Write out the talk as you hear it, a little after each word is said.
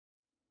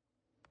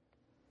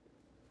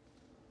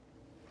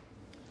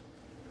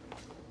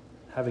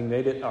Having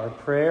made it our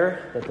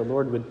prayer that the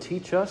Lord would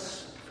teach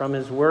us from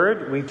His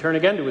Word, we turn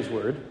again to His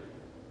Word.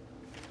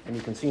 And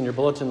you can see in your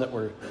bulletin that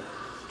we're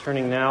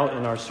turning now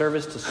in our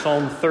service to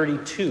Psalm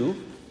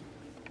 32.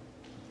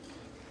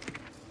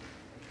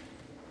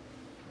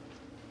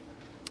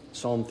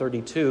 Psalm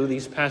 32.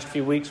 These past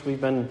few weeks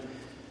we've been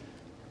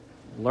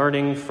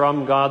learning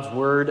from God's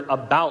Word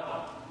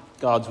about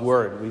God's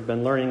Word. We've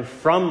been learning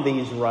from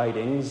these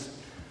writings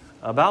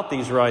about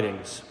these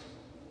writings.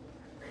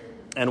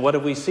 And what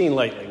have we seen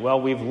lately? Well,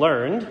 we've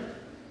learned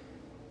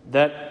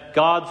that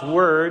God's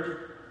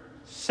Word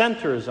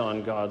centers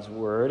on God's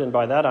Word, and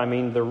by that I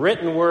mean the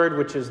written Word,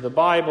 which is the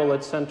Bible.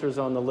 It centers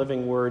on the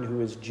living Word,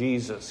 who is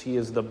Jesus. He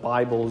is the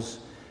Bible's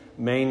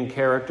main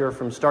character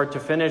from start to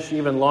finish,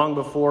 even long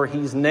before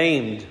He's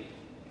named.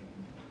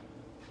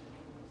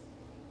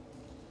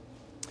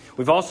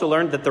 We've also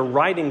learned that the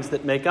writings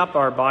that make up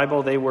our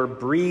Bible, they were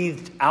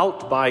breathed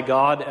out by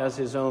God as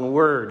His own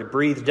Word,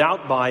 breathed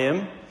out by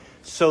Him,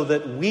 so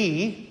that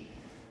we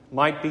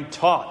might be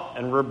taught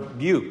and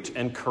rebuked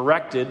and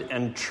corrected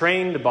and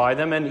trained by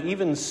them and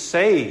even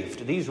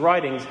saved. These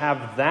writings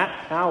have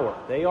that power.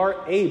 They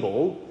are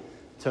able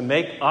to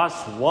make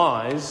us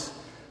wise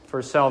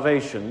for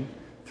salvation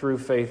through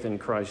faith in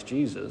Christ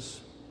Jesus.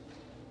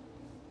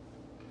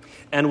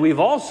 And we've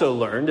also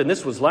learned, and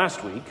this was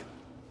last week,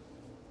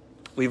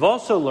 we've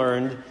also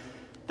learned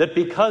that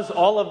because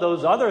all of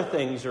those other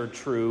things are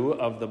true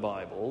of the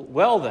Bible,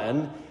 well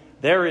then,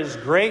 there is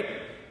great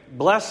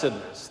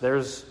blessedness.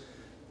 There's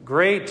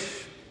great,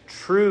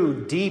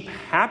 true, deep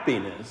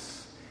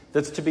happiness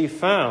that's to be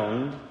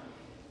found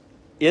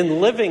in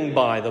living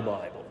by the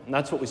Bible. And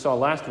that's what we saw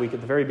last week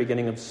at the very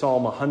beginning of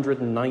Psalm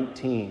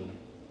 119.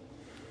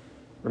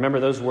 Remember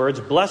those words?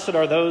 Blessed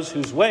are those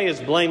whose way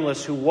is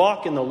blameless, who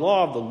walk in the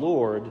law of the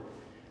Lord.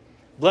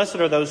 Blessed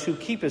are those who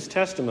keep His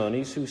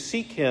testimonies, who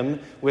seek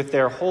Him with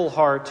their whole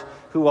heart,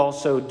 who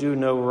also do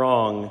no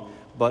wrong,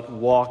 but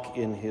walk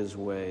in His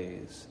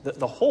ways.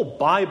 The whole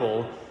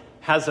Bible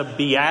has a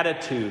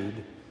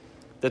beatitude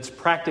that's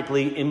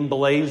practically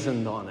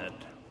emblazoned on it.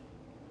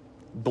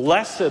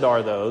 Blessed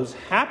are those,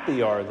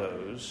 happy are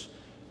those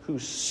who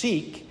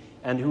seek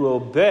and who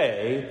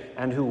obey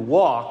and who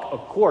walk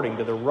according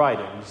to the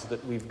writings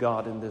that we've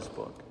got in this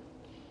book.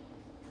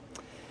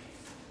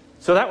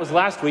 So that was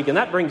last week, and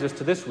that brings us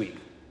to this week.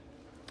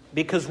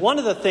 Because one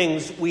of the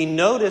things we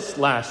noticed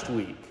last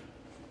week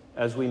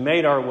as we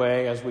made our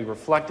way, as we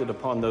reflected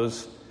upon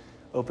those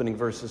opening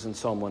verses in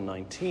Psalm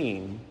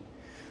 119,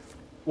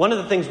 one of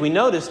the things we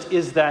noticed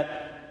is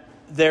that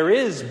there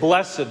is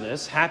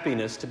blessedness,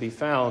 happiness to be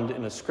found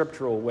in a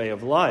scriptural way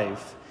of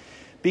life,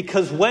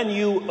 because when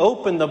you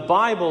open the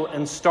Bible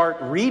and start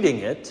reading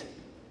it,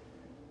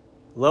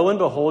 lo and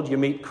behold, you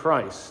meet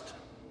Christ.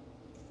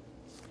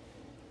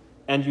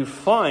 And you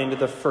find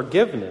the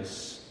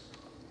forgiveness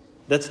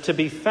that's to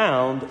be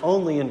found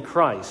only in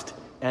Christ.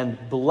 And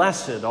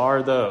blessed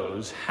are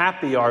those,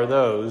 happy are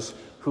those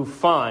who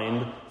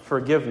find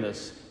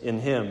forgiveness in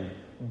Him.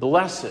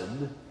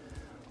 Blessed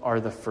are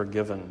the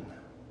forgiven.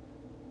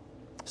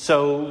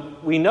 So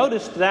we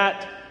noticed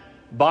that,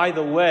 by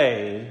the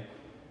way,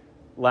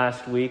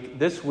 last week.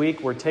 This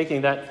week we're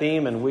taking that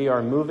theme and we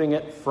are moving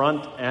it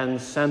front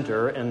and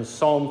center, and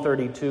Psalm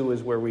 32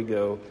 is where we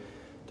go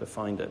to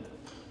find it.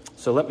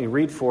 So let me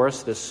read for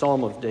us this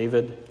Psalm of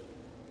David,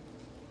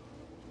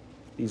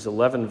 these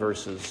 11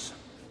 verses.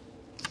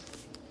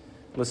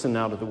 Listen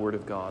now to the Word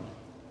of God.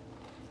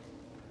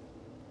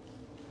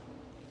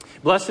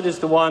 Blessed is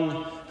the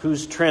one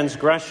whose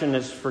transgression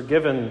is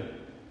forgiven,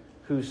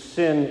 whose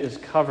sin is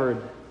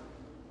covered.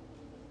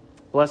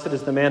 Blessed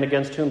is the man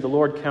against whom the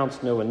Lord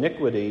counts no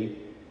iniquity,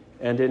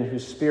 and in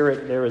whose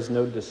spirit there is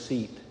no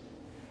deceit.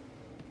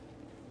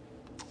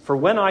 For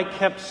when I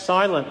kept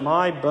silent,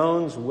 my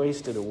bones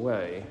wasted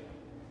away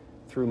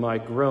through my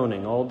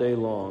groaning all day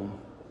long.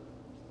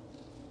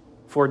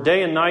 For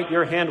day and night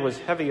your hand was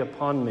heavy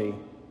upon me.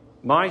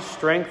 My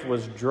strength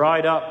was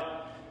dried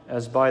up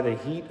as by the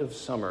heat of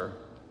summer.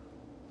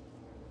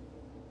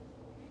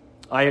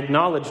 I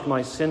acknowledged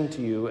my sin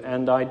to you,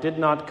 and I did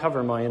not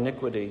cover my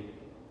iniquity.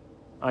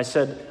 I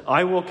said,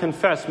 I will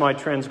confess my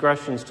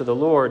transgressions to the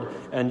Lord,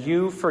 and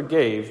you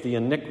forgave the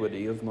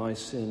iniquity of my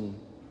sin.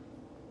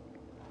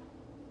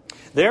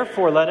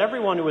 Therefore, let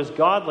everyone who is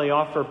godly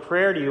offer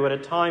prayer to you at a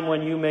time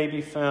when you may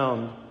be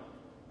found.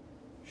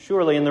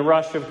 Surely in the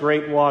rush of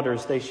great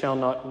waters they shall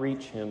not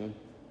reach him.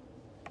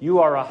 You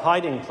are a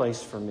hiding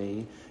place for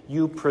me.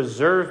 You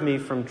preserve me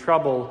from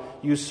trouble.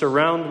 You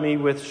surround me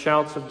with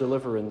shouts of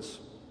deliverance.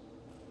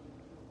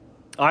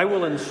 I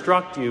will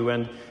instruct you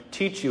and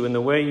teach you in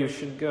the way you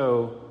should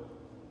go.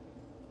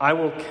 I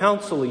will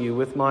counsel you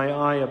with my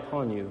eye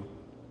upon you.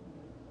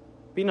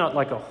 Be not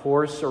like a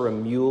horse or a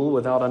mule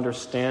without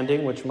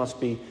understanding, which must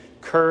be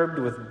curbed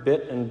with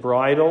bit and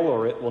bridle,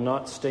 or it will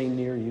not stay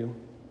near you.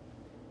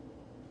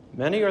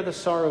 Many are the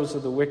sorrows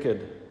of the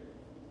wicked,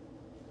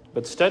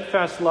 but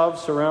steadfast love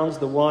surrounds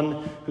the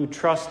one who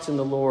trusts in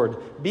the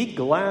Lord. Be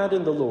glad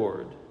in the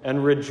Lord,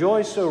 and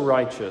rejoice, O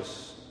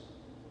righteous.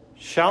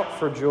 Shout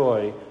for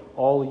joy,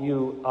 all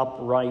you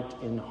upright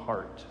in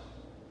heart.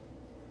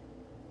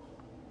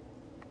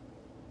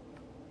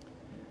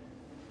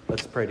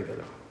 Let's pray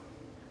together.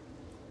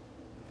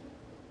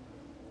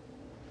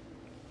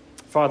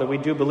 Father, we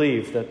do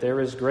believe that there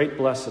is great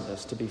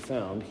blessedness to be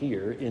found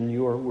here in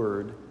your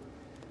word.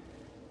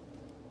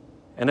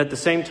 And at the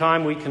same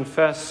time, we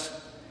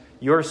confess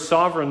your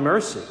sovereign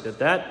mercy,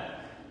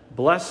 that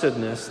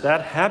blessedness,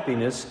 that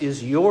happiness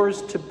is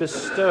yours to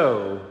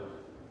bestow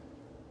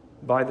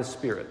by the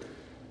Spirit.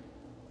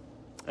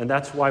 And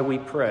that's why we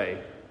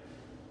pray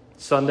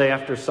Sunday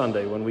after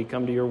Sunday when we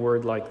come to your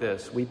word like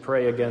this. We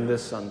pray again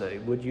this Sunday.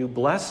 Would you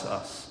bless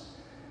us?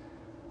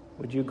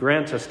 Would you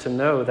grant us to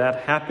know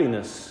that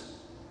happiness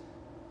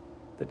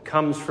that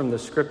comes from the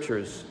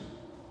Scriptures,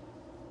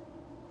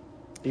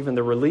 even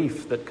the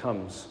relief that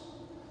comes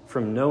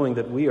from knowing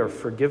that we are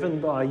forgiven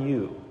by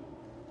you.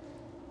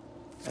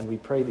 And we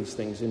pray these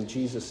things in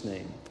Jesus'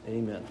 name.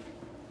 Amen.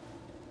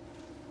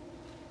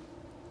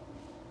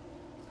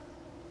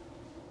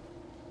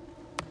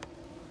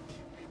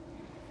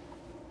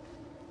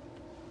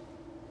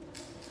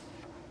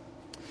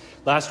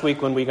 Last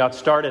week when we got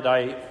started,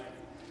 I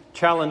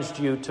challenged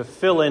you to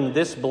fill in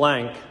this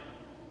blank.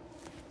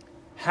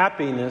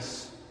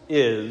 Happiness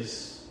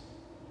is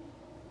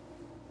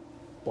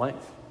blank.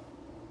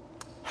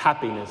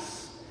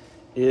 Happiness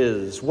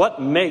is.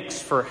 What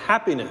makes for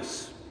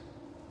happiness?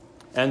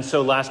 And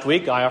so last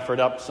week I offered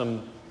up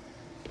some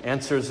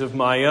answers of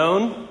my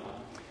own,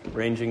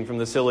 ranging from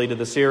the silly to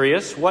the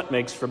serious. What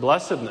makes for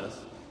blessedness?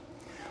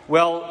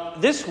 Well,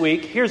 this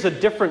week, here's a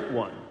different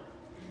one.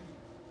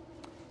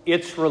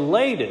 It's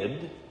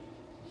related,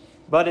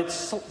 but it's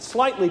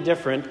slightly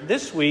different.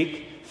 This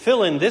week,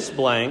 fill in this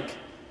blank.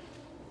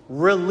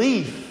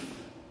 Relief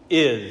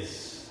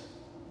is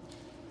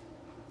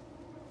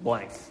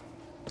blank.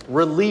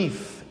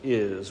 Relief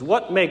is.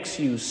 What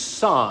makes you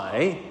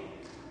sigh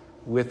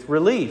with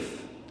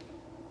relief?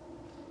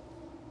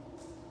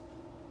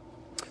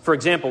 For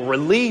example,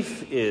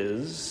 relief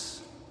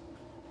is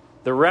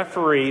the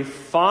referee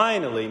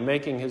finally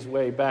making his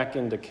way back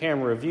into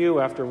camera view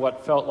after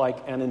what felt like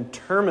an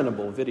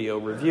interminable video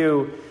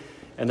review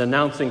and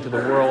announcing to the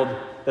world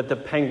that the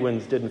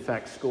Penguins did in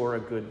fact score a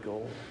good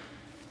goal.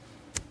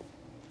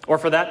 Or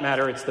for that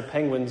matter, it's the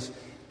Penguins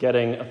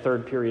getting a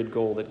third period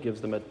goal that gives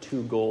them a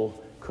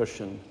 2-goal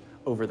cushion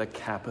over the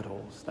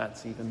Capitals.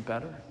 That's even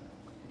better.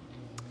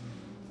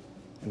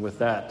 And with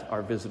that,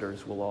 our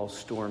visitors will all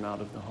storm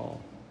out of the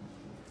hall.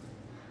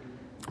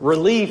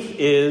 Relief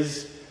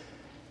is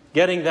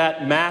getting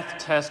that math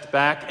test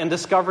back and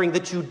discovering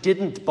that you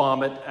didn't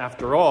bomb it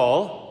after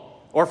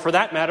all. Or for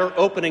that matter,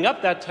 opening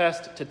up that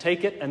test to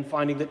take it and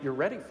finding that you're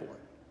ready for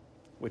it,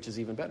 which is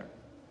even better.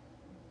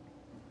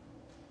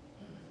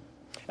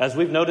 As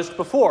we've noticed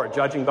before,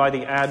 judging by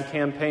the ad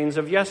campaigns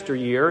of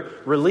yesteryear,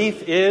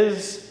 relief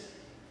is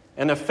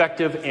an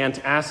effective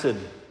antacid.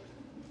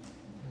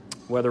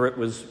 Whether it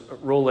was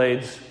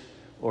Rolaids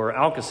or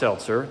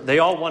Alka-Seltzer, they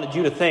all wanted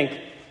you to think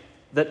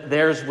that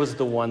theirs was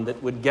the one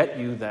that would get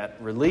you that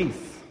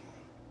relief.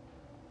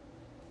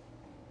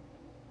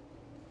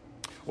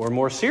 Or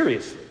more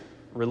seriously,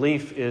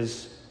 relief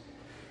is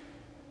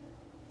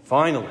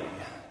finally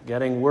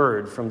getting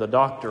word from the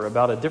doctor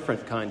about a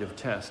different kind of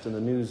test, and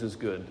the news is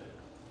good.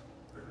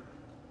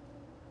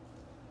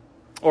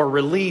 Or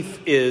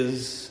relief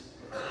is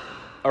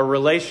a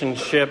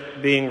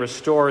relationship being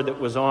restored that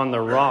was on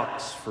the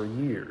rocks for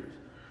years.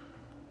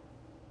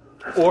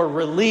 Or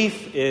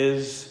relief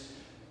is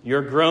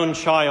your grown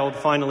child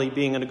finally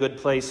being in a good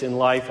place in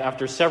life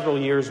after several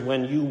years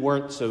when you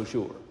weren't so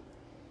sure.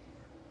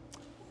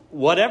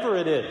 Whatever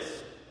it is,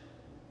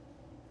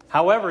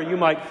 however you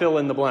might fill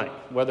in the blank,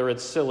 whether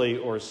it's silly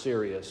or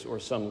serious or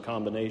some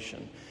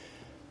combination,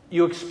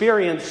 you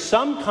experience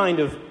some kind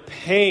of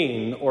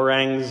pain or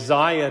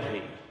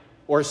anxiety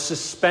or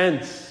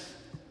suspense.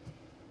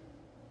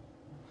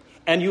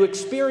 And you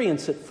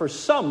experience it for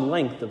some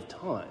length of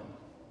time.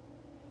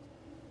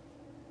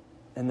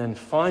 And then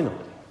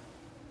finally,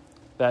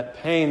 that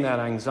pain, that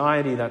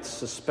anxiety, that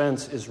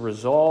suspense is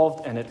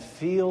resolved, and it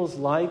feels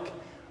like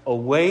a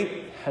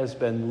weight has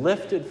been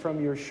lifted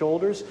from your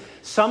shoulders.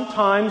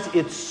 Sometimes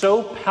it's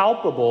so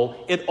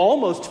palpable, it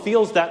almost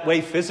feels that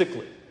way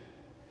physically.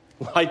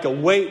 Like a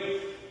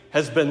weight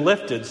has been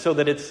lifted so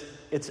that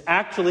it's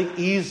actually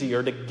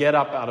easier to get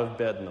up out of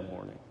bed in the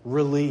morning.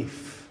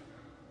 Relief.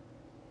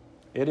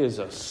 It is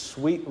a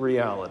sweet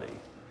reality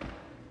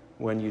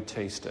when you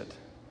taste it,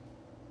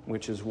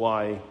 which is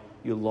why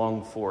you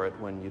long for it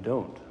when you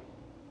don't.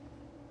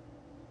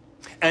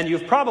 And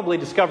you've probably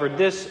discovered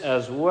this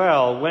as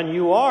well. When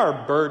you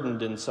are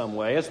burdened in some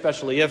way,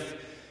 especially if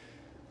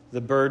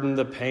the burden,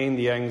 the pain,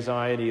 the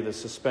anxiety, the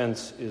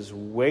suspense is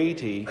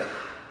weighty,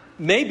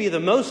 maybe the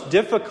most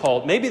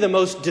difficult, maybe the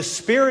most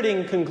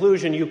dispiriting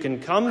conclusion you can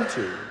come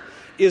to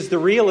is the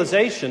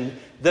realization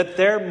that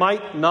there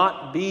might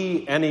not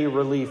be any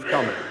relief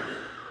coming.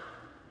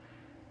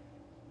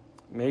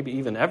 Maybe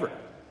even ever.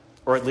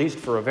 Or at least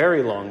for a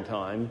very long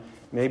time,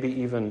 maybe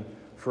even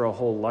for a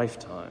whole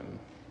lifetime.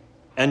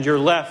 And you're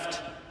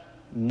left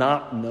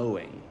not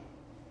knowing.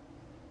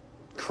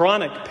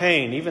 chronic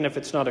pain, even if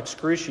it's not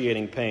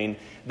excruciating pain,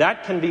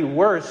 that can be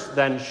worse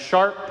than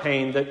sharp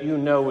pain that you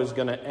know is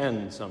going to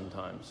end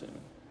sometime soon.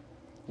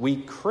 We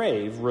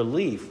crave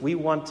relief. We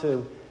want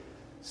to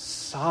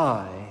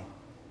sigh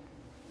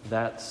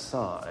that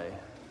sigh.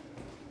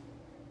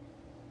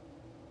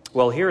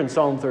 Well, here in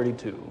Psalm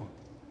 32,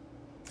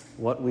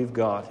 what we've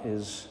got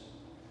is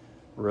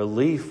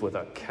relief with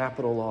a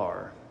capital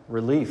R.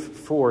 Relief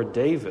for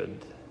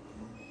David.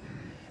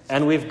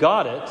 And we've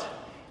got it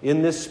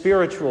in this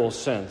spiritual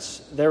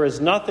sense. There is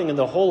nothing in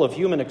the whole of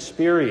human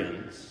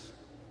experience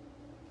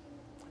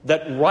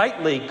that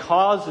rightly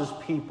causes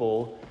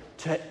people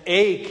to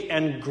ache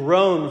and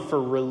groan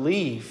for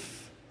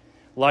relief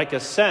like a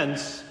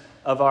sense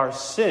of our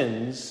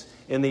sins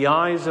in the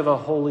eyes of a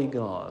holy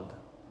God.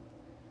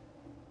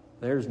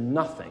 There's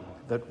nothing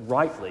that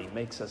rightly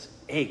makes us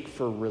ache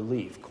for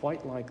relief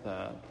quite like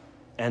that.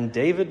 And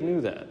David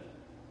knew that.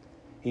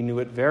 He knew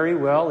it very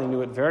well. He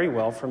knew it very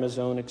well from his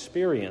own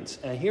experience.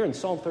 And here in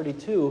Psalm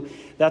 32,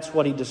 that's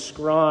what he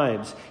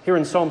describes. Here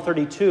in Psalm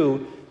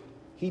 32,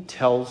 he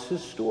tells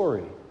his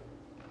story.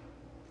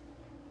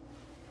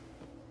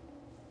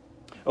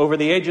 Over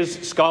the ages,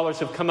 scholars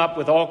have come up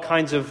with all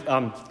kinds of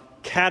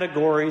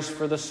categories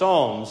for the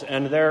Psalms,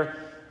 and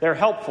they're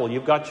helpful.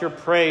 You've got your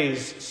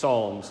praise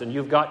psalms, and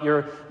you've got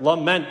your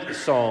lament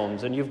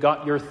psalms, and you've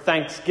got your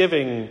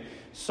thanksgiving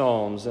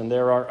psalms, and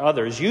there are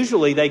others.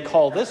 Usually they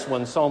call this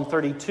one, Psalm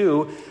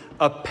 32,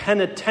 a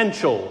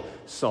penitential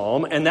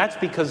psalm, and that's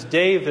because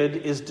David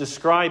is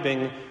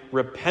describing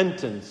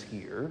repentance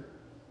here.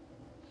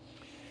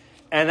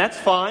 And that's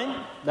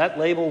fine. That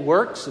label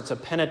works. It's a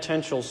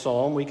penitential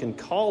psalm. We can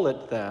call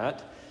it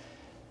that.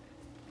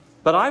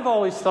 But I've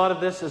always thought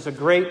of this as a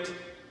great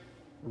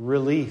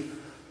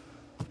relief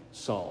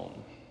psalm.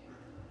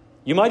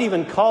 You might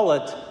even call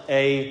it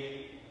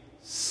a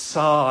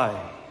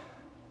sigh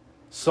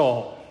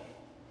psalm,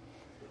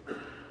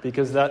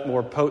 because that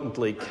more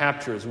potently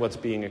captures what's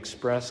being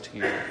expressed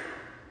here.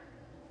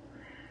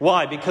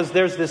 Why? Because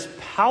there's this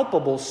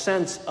palpable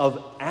sense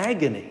of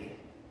agony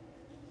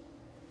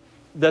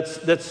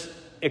that's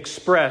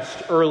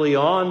expressed early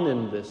on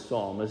in this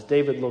psalm as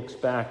David looks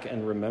back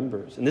and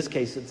remembers. In this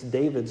case, it's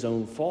David's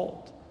own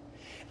fault.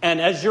 And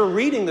as you're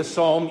reading the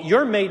psalm,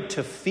 you're made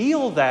to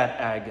feel that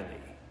agony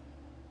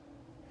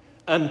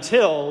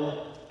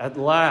until at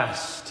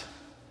last,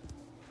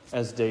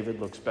 as David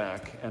looks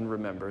back and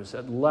remembers,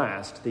 at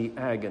last the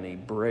agony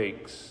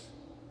breaks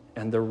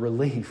and the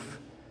relief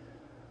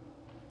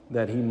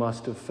that he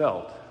must have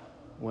felt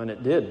when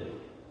it did.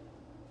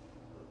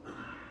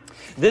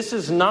 This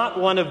is not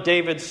one of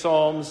David's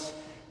psalms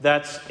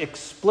that's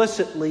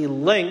explicitly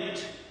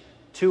linked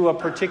to a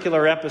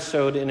particular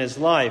episode in his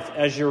life.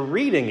 As you're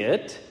reading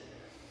it,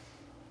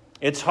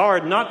 it's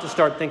hard not to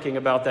start thinking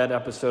about that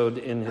episode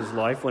in his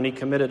life when he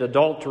committed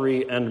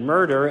adultery and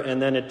murder,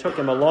 and then it took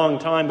him a long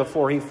time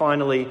before he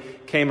finally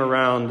came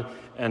around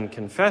and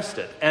confessed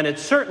it. And it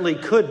certainly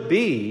could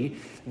be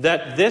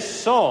that this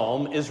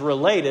psalm is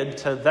related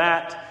to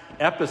that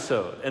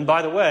episode. And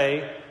by the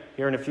way,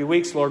 here in a few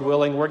weeks, Lord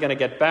willing, we're going to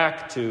get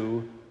back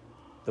to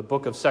the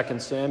book of 2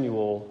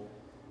 Samuel,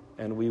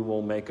 and we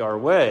will make our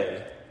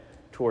way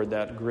toward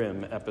that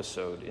grim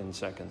episode in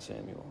 2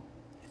 Samuel.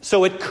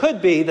 So it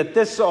could be that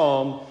this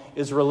psalm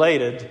is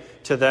related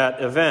to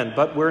that event,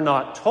 but we're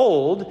not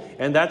told,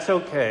 and that's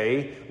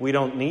okay. We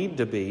don't need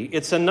to be.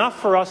 It's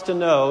enough for us to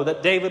know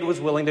that David was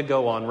willing to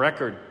go on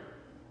record,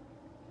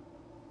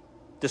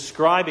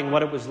 describing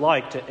what it was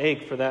like to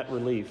ache for that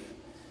relief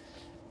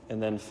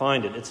and then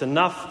find it. It's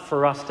enough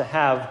for us to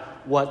have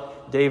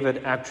what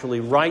David actually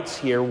writes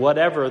here,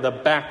 whatever the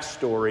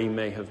backstory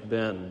may have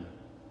been.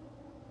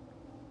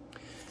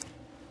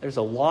 There's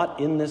a lot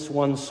in this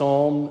one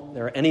psalm.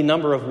 There are any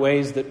number of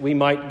ways that we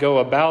might go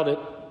about it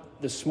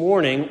this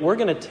morning. We're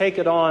going to take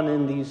it on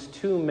in these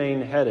two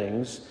main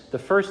headings. The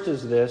first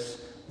is this,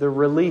 the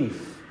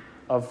relief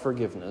of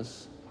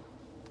forgiveness,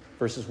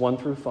 verses 1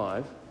 through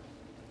 5,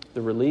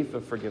 the relief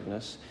of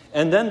forgiveness.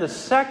 And then the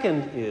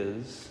second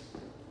is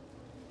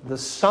the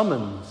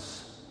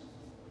summons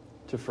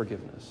to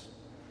forgiveness.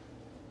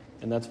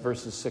 And that's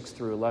verses 6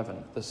 through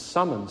 11, the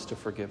summons to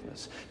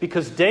forgiveness.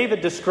 Because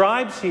David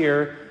describes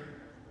here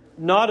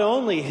not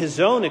only his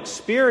own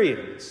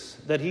experience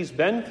that he's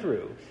been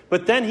through,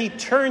 but then he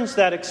turns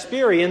that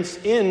experience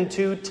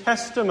into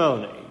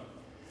testimony,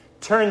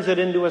 turns it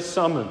into a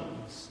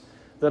summons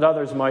that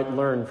others might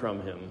learn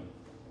from him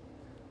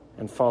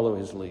and follow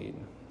his lead.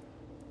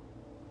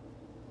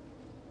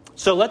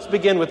 So let's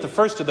begin with the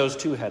first of those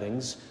two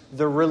headings,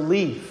 the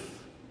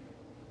relief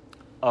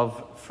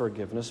of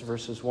forgiveness,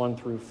 verses 1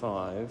 through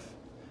 5.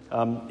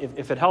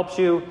 If it helps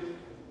you,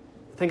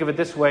 think of it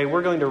this way.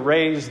 We're going to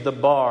raise the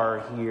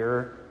bar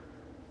here.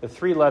 The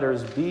three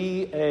letters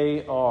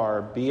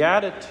B-A-R,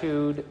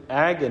 beatitude,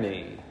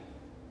 agony,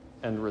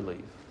 and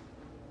relief.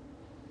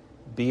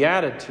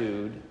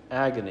 Beatitude,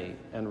 agony,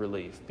 and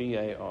relief,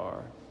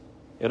 B-A-R.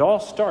 It all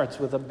starts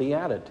with a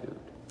beatitude,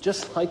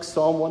 just like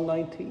Psalm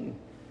 119,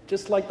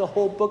 just like the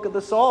whole book of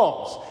the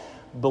Psalms.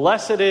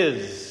 Blessed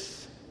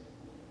is.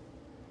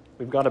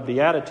 we've got a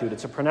beatitude.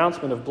 It's a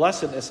pronouncement of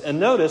blessedness. And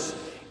notice,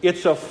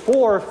 it's a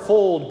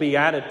fourfold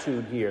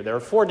beatitude here. There are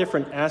four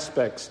different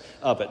aspects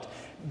of it.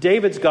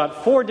 David's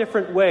got four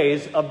different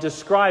ways of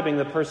describing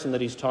the person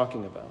that he's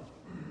talking about.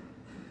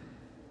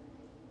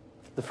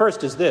 The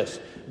first is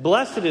this: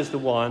 blessed is the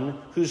one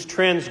whose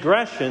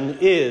transgression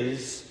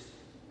is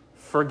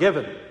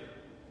forgiven.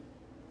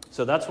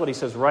 So that's what he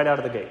says right out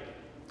of the gate.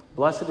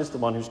 Blessed is the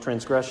one whose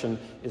transgression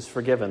is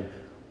forgiven.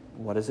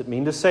 What does it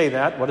mean to say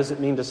that? What does it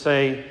mean to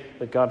say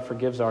that God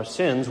forgives our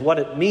sins? What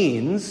it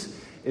means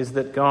is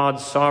that God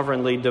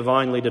sovereignly,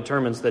 divinely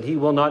determines that he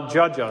will not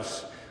judge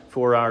us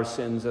for our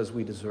sins as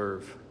we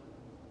deserve.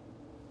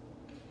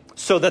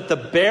 So that the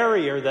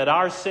barrier that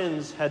our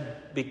sins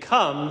had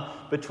become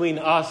between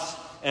us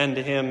and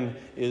him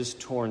is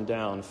torn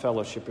down.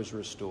 Fellowship is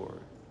restored.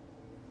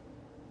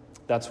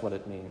 That's what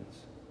it means.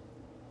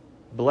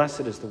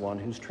 Blessed is the one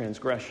whose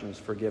transgression is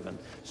forgiven.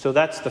 So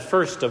that's the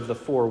first of the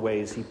four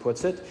ways he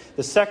puts it.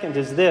 The second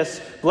is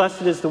this: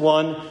 blessed is the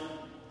one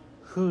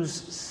whose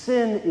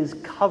sin is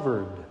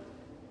covered.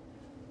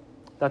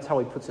 That's how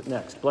he puts it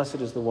next.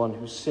 Blessed is the one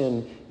whose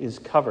sin is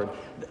covered.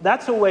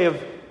 That's a way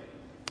of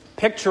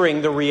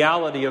picturing the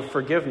reality of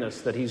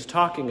forgiveness that he's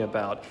talking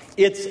about.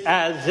 It's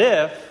as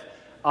if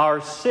our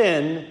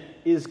sin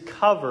is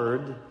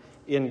covered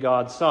in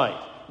God's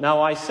sight.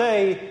 Now, I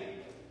say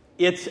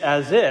it's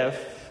as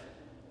if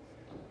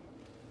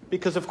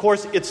because, of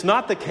course, it's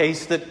not the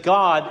case that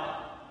God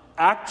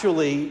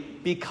actually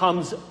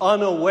becomes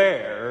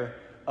unaware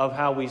of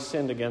how we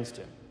sinned against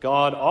him.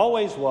 God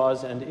always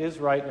was and is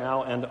right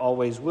now and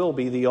always will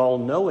be the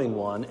all-knowing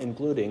one,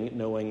 including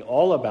knowing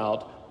all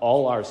about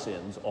all our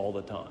sins all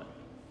the time.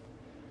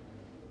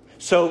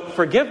 So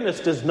forgiveness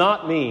does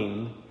not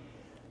mean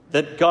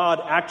that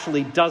God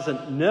actually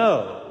doesn't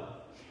know.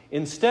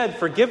 Instead,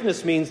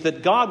 forgiveness means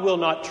that God will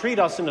not treat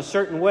us in a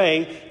certain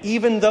way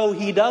even though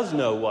he does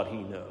know what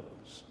he knows.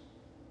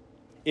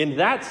 In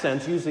that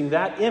sense, using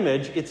that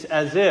image, it's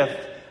as if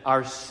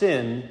our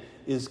sin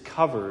is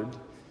covered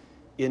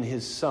in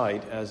his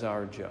sight as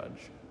our judge.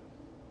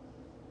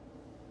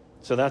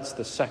 So that's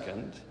the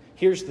second.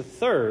 Here's the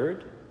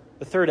third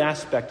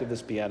aspect of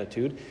this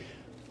beatitude.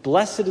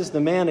 Blessed is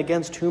the man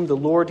against whom the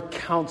Lord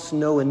counts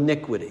no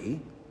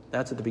iniquity.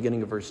 That's at the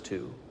beginning of verse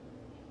 2.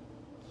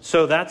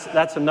 So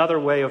that's another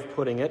way of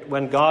putting it.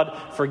 When God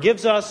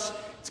forgives us,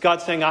 it's God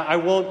saying, I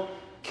won't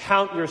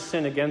count your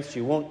sin against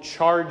you, won't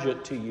charge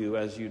it to you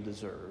as you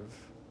deserve.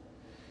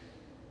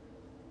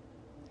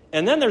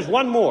 And then there's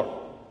one more.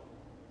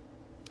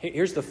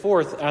 Here's the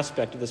fourth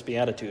aspect of this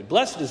beatitude.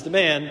 Blessed is the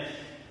man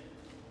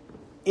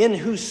in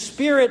whose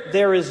spirit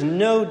there is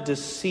no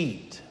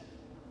deceit.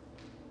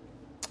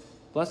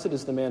 Blessed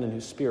is the man in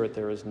whose spirit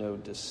there is no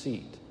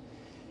deceit.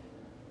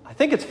 I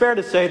think it's fair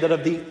to say that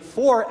of the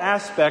four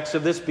aspects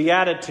of this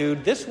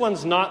beatitude, this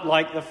one's not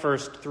like the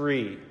first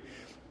three.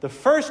 The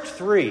first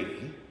three,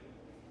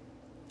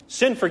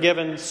 sin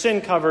forgiven,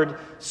 sin covered,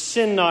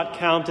 sin not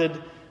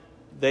counted,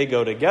 they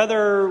go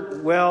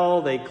together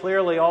well. They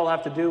clearly all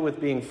have to do with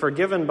being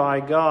forgiven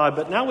by God.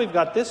 But now we've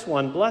got this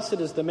one.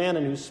 Blessed is the man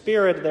in whose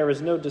spirit there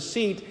is no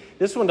deceit.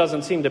 This one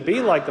doesn't seem to be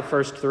like the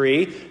first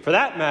three. For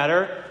that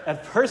matter,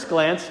 at first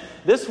glance,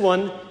 this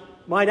one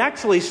might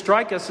actually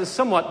strike us as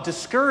somewhat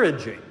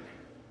discouraging.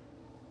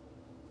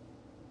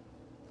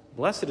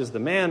 Blessed is the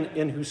man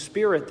in whose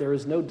spirit there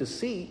is no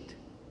deceit.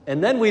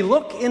 And then we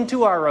look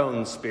into our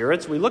own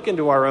spirits, we look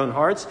into our own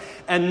hearts,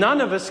 and none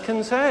of us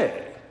can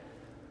say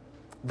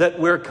that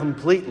we're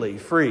completely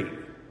free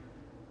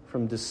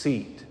from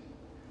deceit,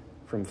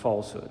 from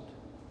falsehood.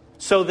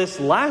 So this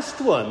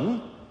last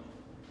one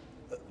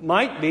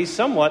might be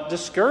somewhat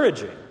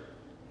discouraging,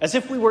 as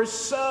if we were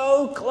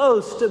so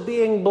close to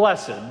being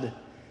blessed,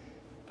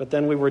 but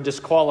then we were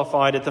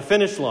disqualified at the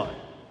finish line.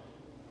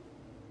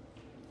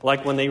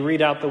 Like when they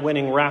read out the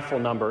winning raffle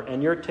number,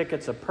 and your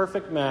ticket's a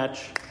perfect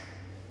match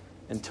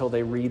until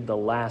they read the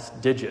last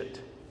digit,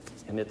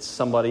 and it's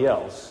somebody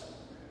else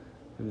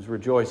who's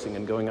rejoicing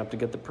and going up to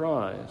get the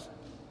prize.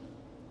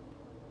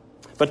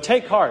 But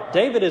take heart,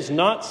 David is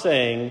not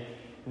saying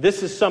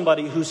this is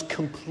somebody who's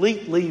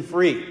completely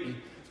free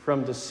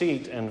from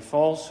deceit and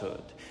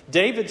falsehood.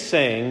 David's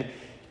saying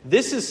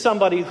this is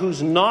somebody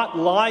who's not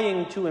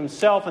lying to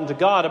himself and to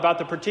God about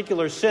the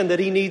particular sin that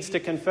he needs to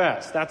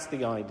confess. That's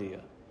the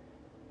idea.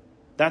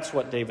 That's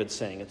what David's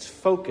saying. It's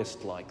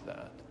focused like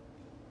that.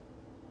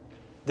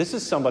 This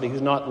is somebody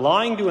who's not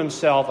lying to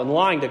himself and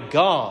lying to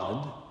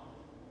God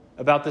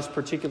about this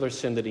particular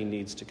sin that he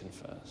needs to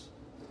confess.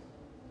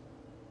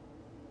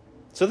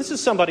 So this is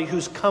somebody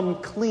who's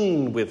come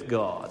clean with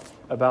God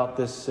about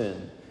this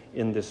sin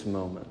in this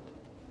moment.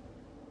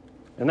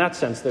 In that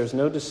sense, there's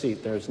no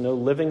deceit, there's no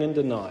living in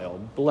denial.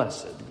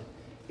 Blessed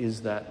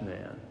is that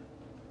man.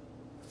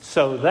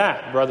 So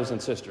that, brothers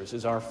and sisters,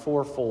 is our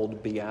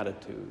fourfold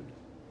beatitude.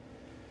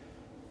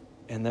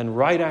 And then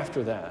right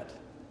after that,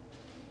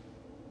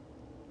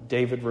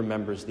 David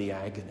remembers the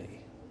agony.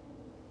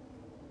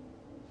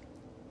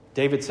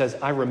 David says,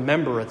 I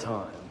remember a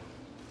time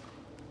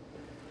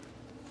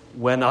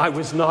when I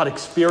was not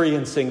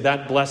experiencing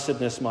that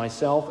blessedness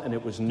myself, and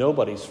it was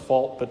nobody's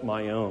fault but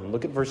my own.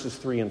 Look at verses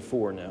 3 and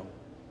 4 now.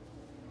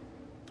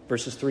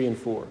 Verses 3 and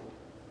 4.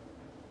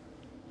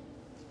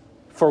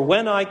 For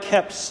when I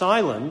kept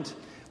silent,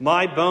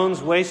 my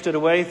bones wasted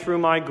away through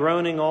my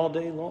groaning all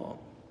day long.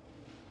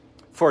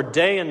 For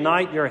day and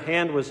night your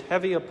hand was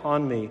heavy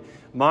upon me.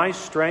 My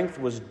strength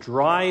was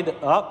dried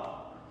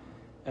up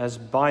as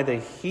by the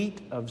heat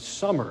of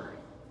summer.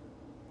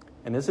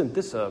 And isn't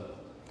this a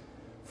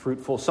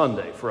fruitful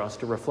Sunday for us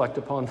to reflect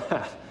upon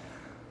that?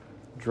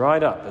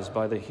 Dried up as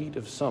by the heat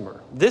of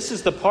summer. This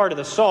is the part of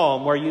the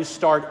psalm where you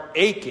start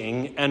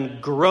aching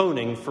and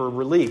groaning for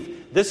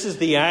relief. This is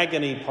the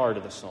agony part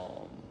of the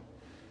psalm.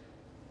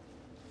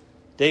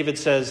 David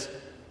says,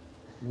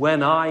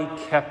 when I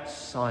kept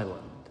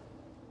silent.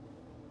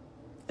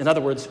 In other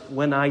words,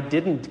 when I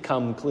didn't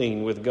come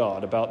clean with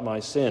God about my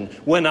sin,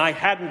 when I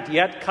hadn't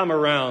yet come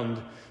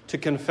around to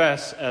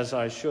confess as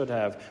I should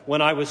have,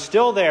 when I was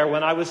still there,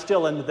 when I was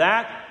still in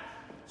that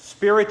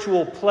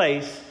spiritual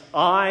place,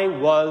 I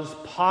was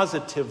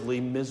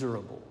positively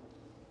miserable.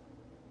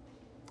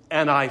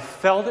 And I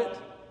felt it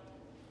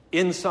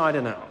inside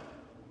and out.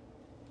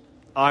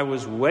 I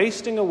was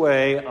wasting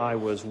away, I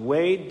was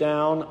weighed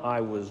down,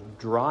 I was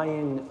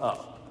drying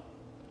up.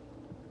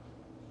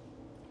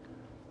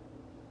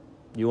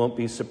 You won't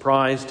be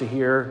surprised to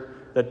hear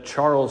that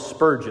Charles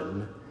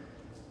Spurgeon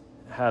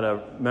had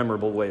a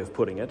memorable way of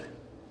putting it.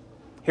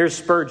 Here's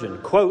Spurgeon,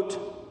 quote,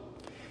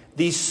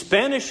 "The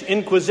Spanish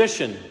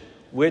Inquisition,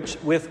 which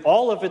with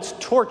all of its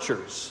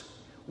tortures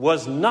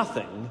was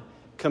nothing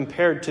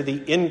compared to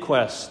the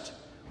inquest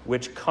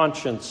which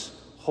conscience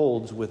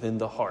holds within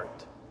the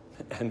heart."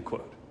 End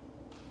quote.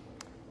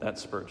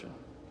 That's Spurgeon.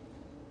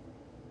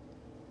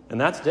 And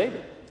that's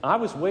David. I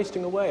was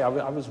wasting away. I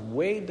was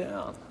weighed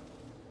down.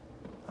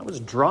 I was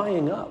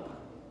drying up.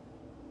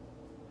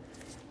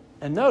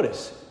 And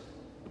notice,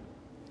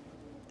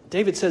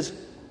 David says,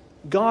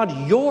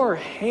 God, your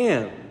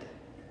hand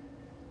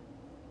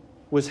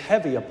was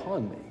heavy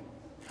upon me.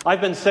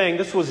 I've been saying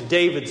this was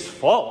David's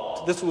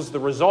fault. This was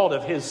the result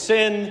of his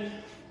sin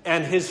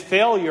and his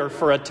failure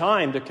for a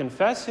time to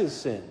confess his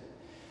sin.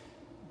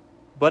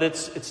 But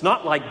it's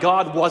not like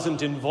God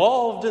wasn't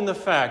involved in the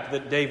fact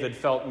that David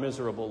felt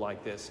miserable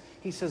like this.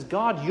 He says,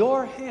 God,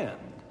 your hand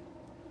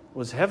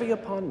was heavy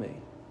upon me.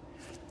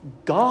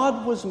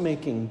 God was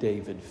making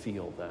David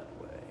feel that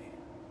way.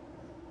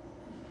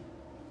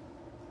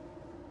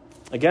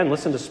 Again,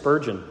 listen to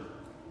Spurgeon.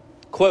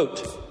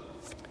 Quote,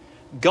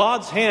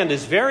 God's hand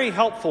is very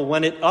helpful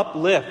when it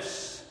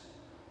uplifts,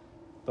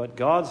 but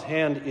God's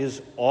hand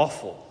is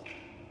awful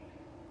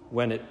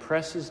when it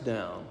presses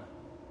down.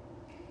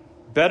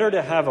 Better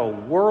to have a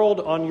world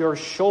on your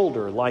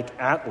shoulder like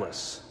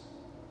Atlas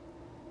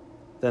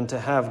than to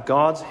have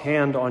God's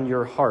hand on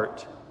your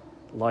heart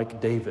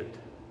like David.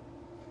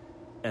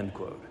 End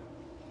quote.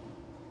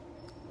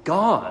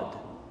 God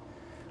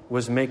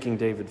was making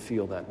David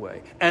feel that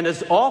way. And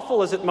as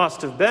awful as it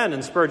must have been,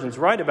 and Spurgeon's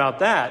right about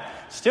that,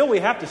 still we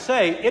have to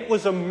say it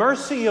was a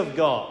mercy of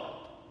God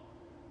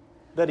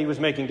that he was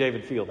making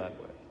David feel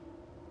that way.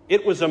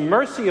 It was a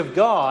mercy of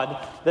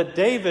God that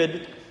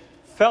David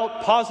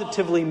felt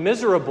positively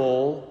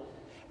miserable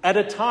at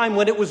a time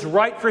when it was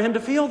right for him to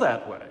feel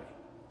that way,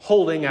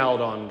 holding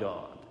out on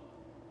God.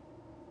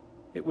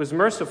 It was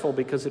merciful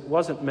because it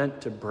wasn't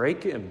meant to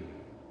break him.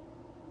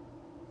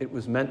 It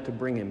was meant to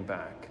bring him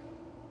back.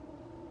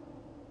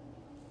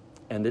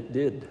 And it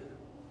did.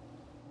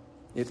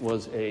 It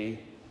was a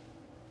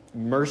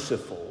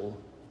merciful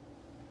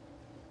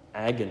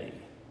agony.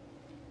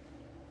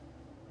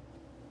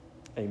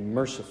 A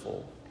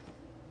merciful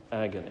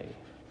agony.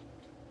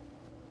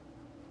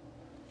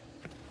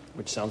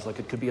 Which sounds like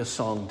it could be a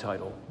song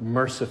title.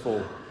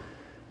 Merciful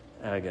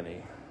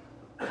agony.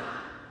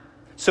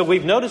 So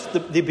we've noticed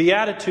the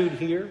beatitude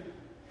here.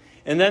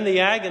 And then the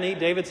agony,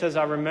 David says,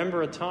 I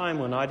remember a time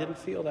when I didn't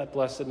feel that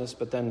blessedness,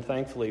 but then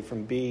thankfully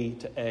from B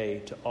to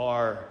A to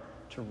R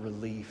to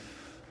relief.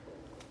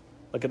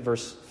 Look at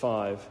verse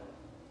 5.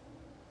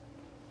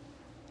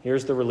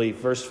 Here's the relief.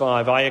 Verse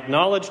 5, I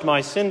acknowledged my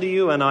sin to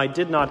you, and I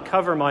did not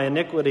cover my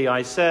iniquity.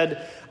 I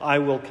said, I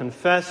will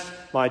confess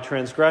my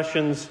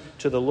transgressions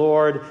to the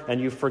Lord,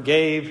 and you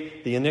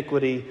forgave the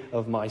iniquity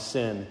of my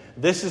sin.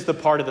 This is the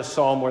part of the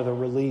psalm where the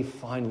relief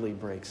finally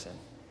breaks in.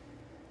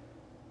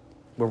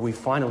 Where we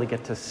finally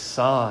get to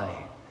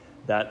sigh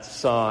that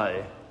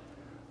sigh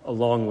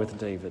along with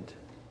David.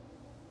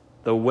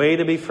 The way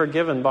to be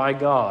forgiven by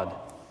God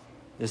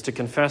is to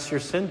confess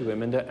your sin to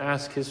him and to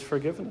ask his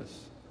forgiveness.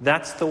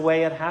 That's the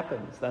way it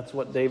happens. That's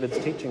what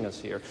David's teaching us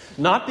here.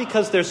 Not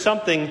because there's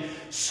something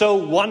so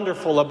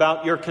wonderful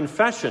about your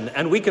confession,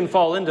 and we can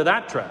fall into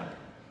that trap.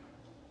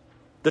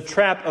 The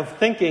trap of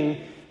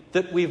thinking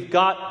that we've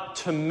got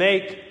to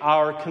make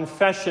our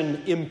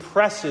confession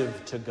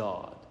impressive to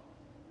God.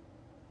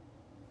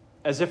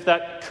 As if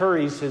that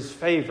curries his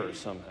favor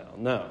somehow.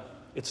 No,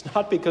 it's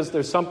not because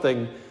there's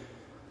something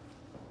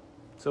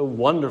so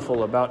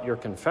wonderful about your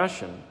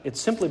confession. It's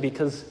simply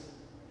because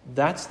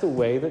that's the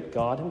way that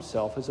God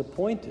himself has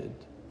appointed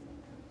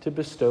to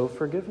bestow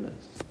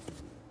forgiveness.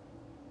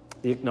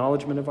 The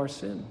acknowledgement of our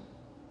sin.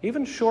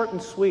 Even short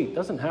and sweet.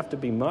 Doesn't have to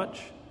be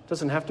much.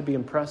 Doesn't have to be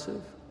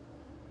impressive.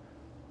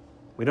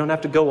 We don't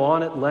have to go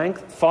on at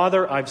length.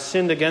 Father, I've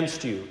sinned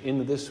against you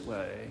in this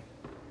way.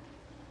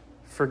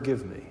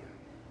 Forgive me.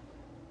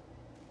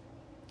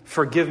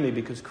 Forgive me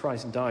because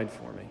Christ died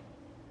for me.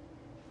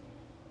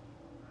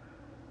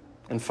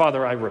 And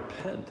Father, I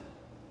repent.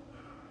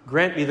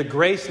 Grant me the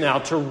grace now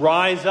to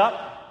rise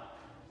up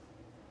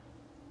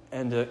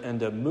and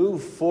to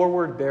move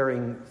forward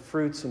bearing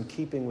fruits in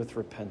keeping with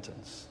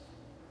repentance.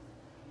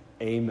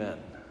 Amen.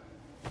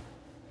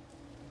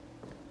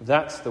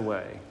 That's the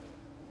way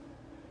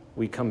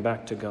we come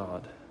back to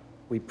God.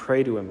 We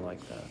pray to Him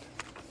like that.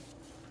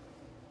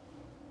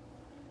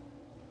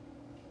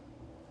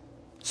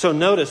 So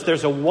notice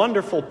there's a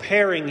wonderful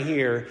pairing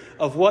here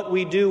of what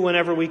we do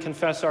whenever we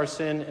confess our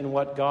sin and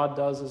what God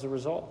does as a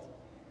result.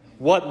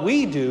 What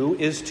we do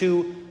is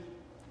to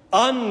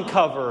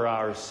uncover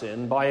our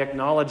sin by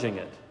acknowledging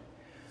it.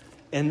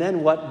 And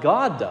then what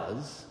God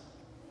does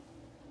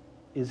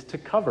is to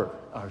cover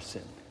our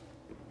sin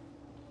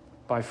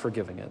by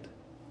forgiving it.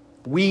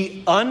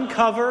 We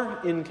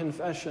uncover in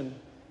confession,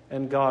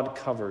 and God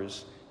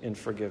covers in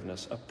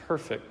forgiveness. A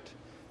perfect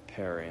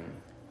pairing.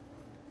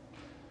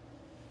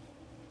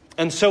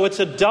 And so it's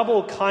a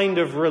double kind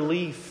of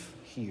relief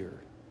here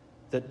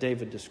that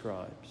David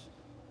describes.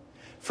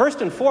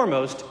 First and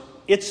foremost,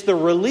 it's the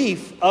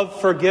relief of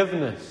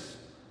forgiveness.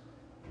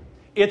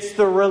 It's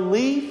the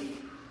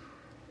relief,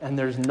 and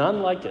there's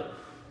none like it,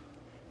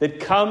 that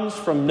comes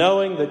from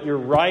knowing that you're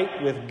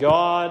right with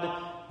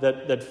God,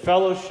 that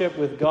fellowship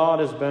with God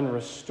has been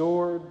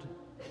restored.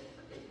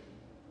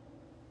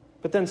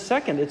 But then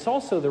second, it's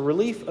also the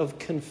relief of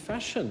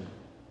confession.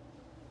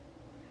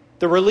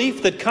 The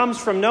relief that comes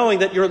from knowing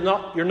that you're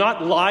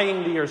not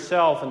lying to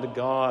yourself and to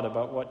God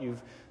about what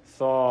you've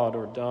thought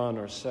or done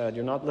or said.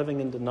 You're not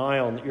living in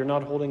denial and that you're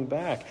not holding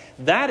back.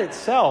 That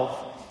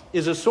itself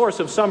is a source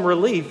of some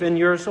relief in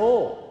your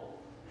soul.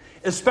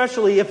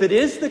 Especially if it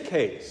is the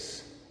case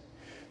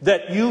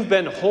that you've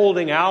been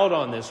holding out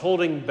on this,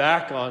 holding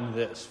back on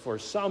this for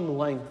some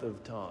length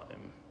of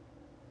time.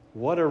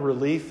 What a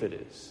relief it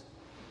is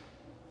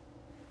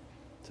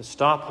to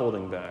stop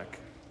holding back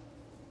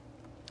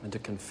and to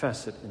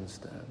confess it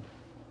instead.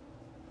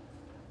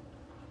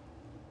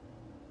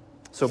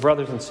 So,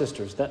 brothers and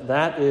sisters,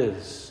 that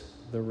is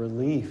the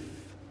relief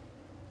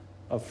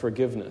of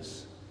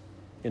forgiveness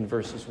in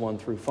verses 1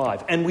 through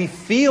 5. And we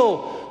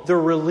feel the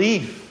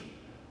relief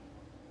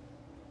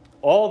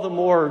all the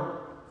more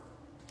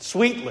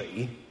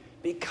sweetly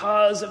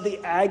because of the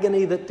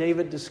agony that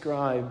David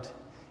described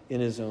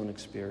in his own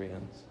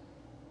experience.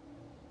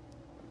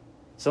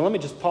 So let me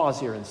just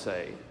pause here and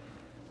say,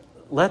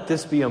 let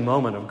this be a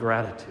moment of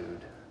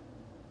gratitude.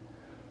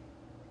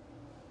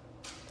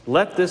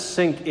 Let this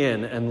sink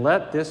in, and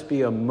let this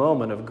be a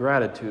moment of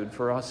gratitude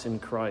for us in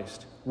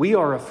Christ. We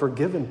are a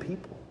forgiven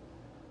people.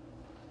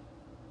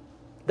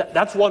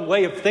 That's one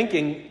way of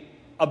thinking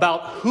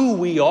about who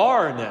we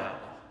are now.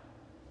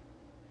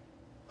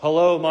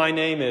 Hello, my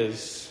name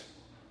is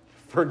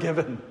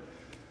forgiven.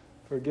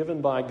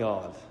 Forgiven by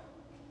God.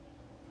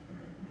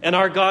 And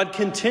our God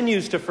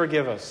continues to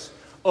forgive us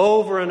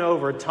over and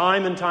over,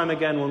 time and time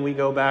again when we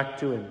go back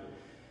to Him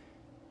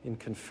in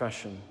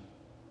confession.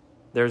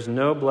 There's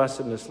no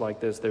blessedness like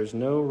this. There's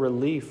no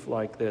relief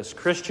like this.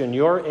 Christian,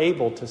 you're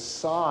able to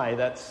sigh,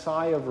 that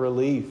sigh of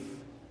relief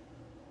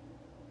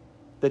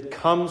that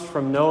comes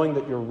from knowing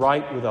that you're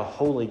right with a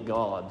holy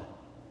God.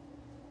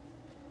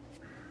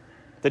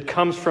 That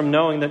comes from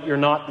knowing that you're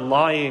not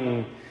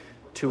lying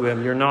to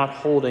Him, you're not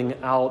holding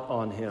out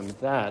on Him.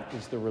 That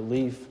is the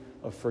relief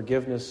of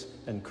forgiveness,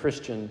 and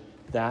Christian,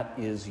 that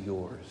is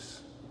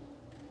yours.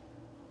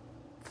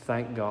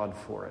 Thank God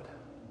for it.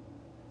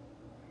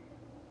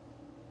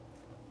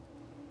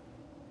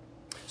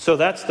 So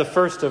that's the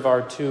first of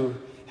our two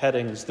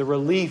headings, the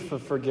relief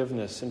of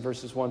forgiveness in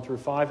verses 1 through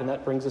 5. And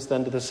that brings us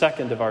then to the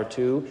second of our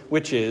two,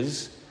 which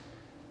is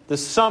the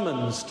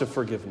summons to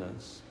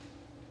forgiveness.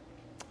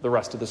 The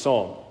rest of the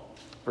psalm,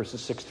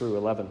 verses 6 through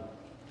 11.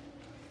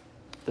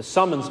 The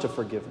summons to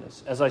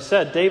forgiveness. As I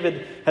said,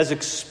 David has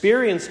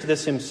experienced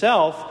this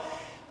himself,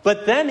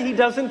 but then he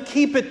doesn't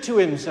keep it to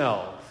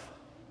himself.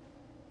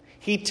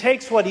 He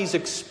takes what he's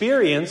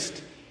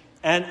experienced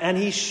and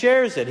he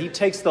shares it. He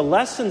takes the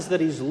lessons that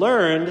he's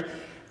learned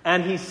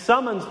and he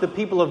summons the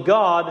people of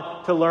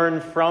God to learn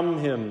from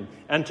him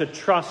and to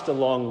trust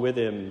along with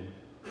him.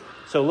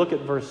 So look at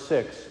verse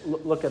 6.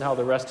 Look at how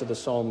the rest of the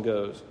psalm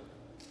goes.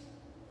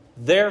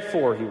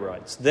 Therefore, he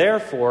writes,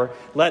 therefore,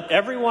 let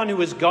everyone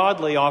who is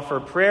godly offer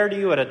prayer to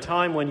you at a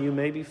time when you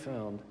may be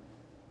found.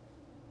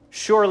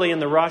 Surely in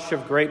the rush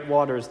of great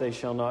waters they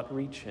shall not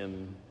reach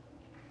him.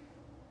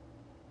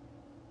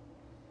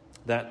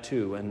 That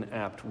too, an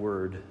apt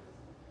word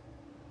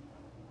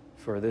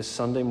for this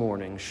Sunday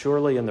morning.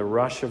 Surely in the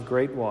rush of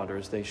great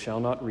waters they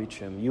shall not reach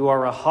him. You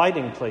are a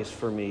hiding place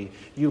for me.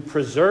 You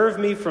preserve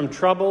me from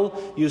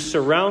trouble. You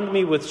surround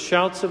me with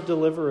shouts of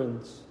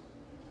deliverance.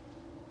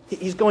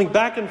 He's going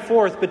back and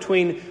forth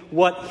between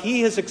what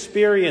he has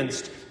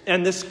experienced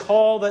and this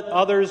call that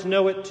others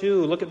know it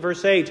too. Look at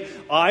verse 8.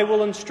 I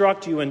will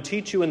instruct you and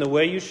teach you in the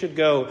way you should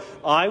go.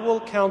 I will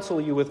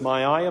counsel you with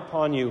my eye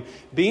upon you.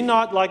 Be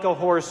not like a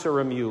horse or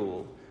a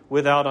mule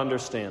without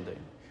understanding,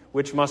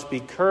 which must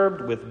be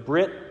curbed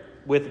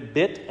with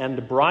bit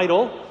and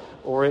bridle,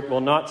 or it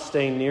will not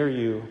stay near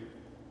you.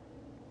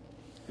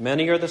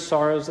 Many are the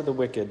sorrows of the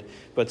wicked,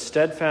 but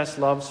steadfast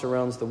love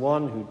surrounds the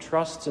one who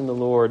trusts in the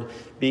Lord.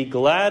 Be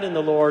glad in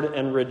the Lord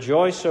and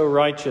rejoice, O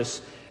righteous,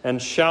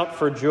 and shout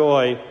for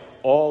joy,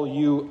 all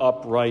you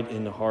upright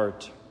in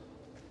heart.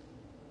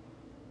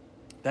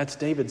 That's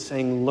David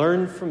saying,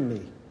 learn from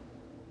me.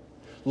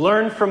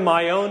 Learn from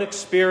my own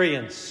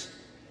experience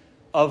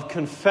of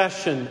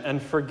confession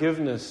and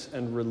forgiveness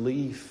and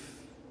relief.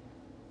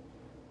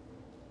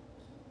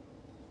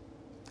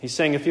 He's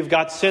saying if you've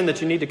got sin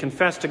that you need to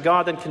confess to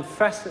God, then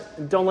confess it.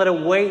 And don't let it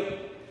wait.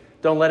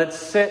 Don't let it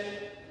sit.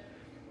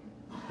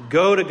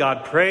 Go to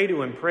God. Pray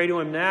to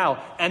Him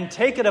now. And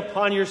take it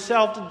upon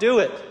yourself to do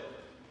it.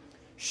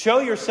 Show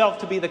yourself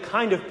to be the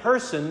kind of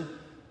person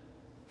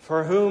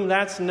for whom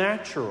that's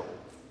natural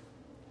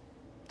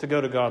to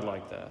go to God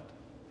like that.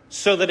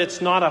 So that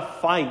it's not a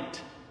fight.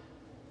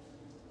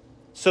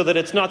 So that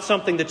it's not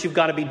something that you've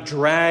got to be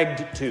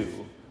dragged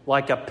to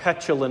like a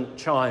petulant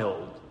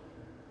child.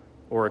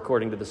 Or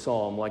according to the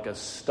psalm, like a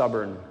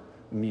stubborn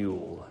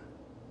mule.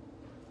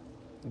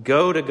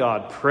 Go to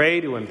God,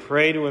 pray to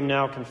Him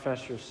now,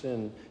 confess your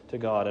sin to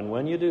God. And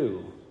when you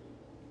do,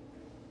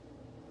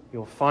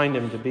 you'll find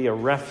Him to be a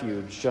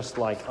refuge just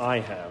like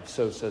I have,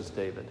 so says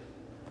David.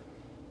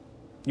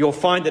 You'll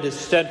find that His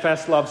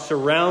steadfast love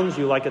surrounds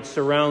you like it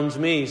surrounds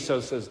me,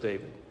 so says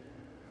David.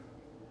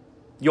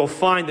 You'll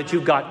find that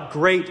you've got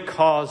great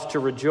cause to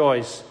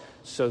rejoice,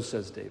 so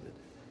says David.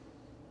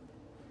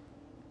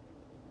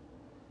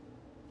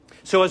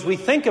 So as we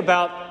think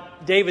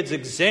about David's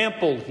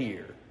example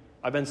here,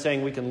 I've been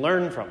saying we can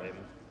learn from him.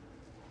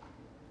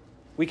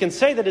 We can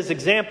say that his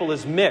example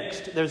is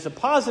mixed. There's a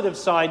positive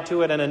side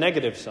to it and a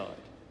negative side.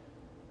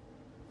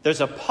 There's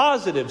a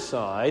positive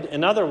side.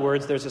 In other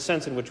words, there's a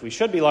sense in which we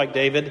should be like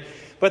David.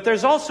 But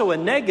there's also a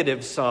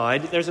negative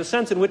side. There's a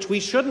sense in which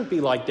we shouldn't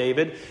be like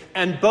David.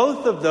 And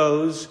both of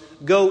those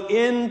go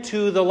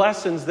into the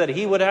lessons that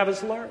he would have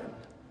us learn.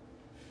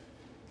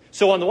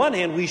 So on the one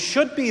hand, we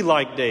should be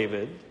like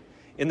David,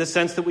 in the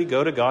sense that we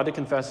go to God to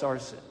confess our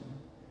sin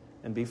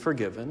and be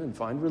forgiven and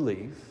find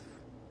relief.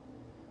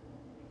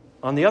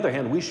 On the other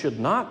hand, we should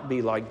not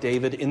be like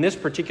David in this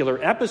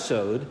particular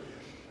episode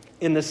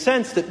in the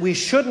sense that we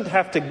shouldn't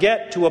have to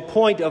get to a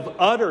point of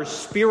utter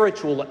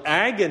spiritual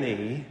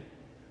agony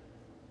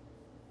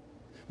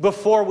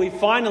before we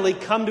finally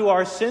come to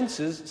our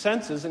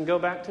senses and go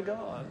back to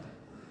God.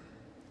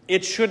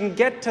 It shouldn't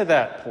get to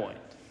that point.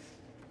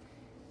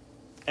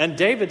 And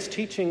David's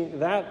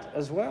teaching that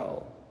as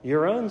well.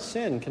 Your own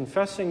sin,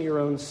 confessing your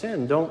own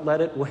sin. Don't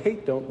let it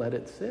wait. Don't let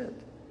it sit.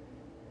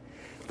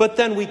 But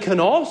then we can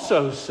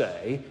also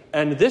say,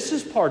 and this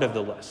is part of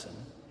the lesson,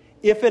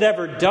 if it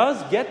ever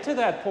does get to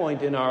that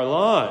point in our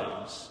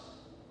lives,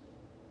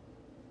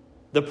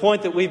 the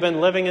point that we've been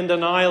living in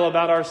denial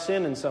about our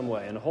sin in some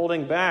way and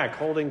holding back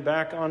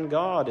on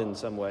God in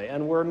some way,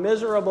 and we're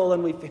miserable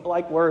and we feel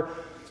like we're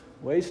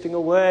wasting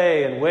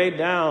away and weighed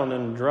down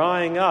and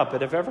drying up,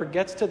 and if it ever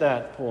gets to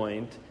that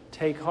point,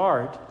 take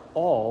heart.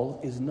 All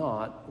is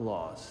not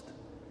lost.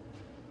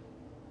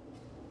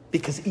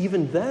 Because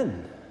even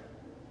then,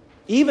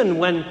 even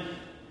when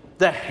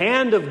the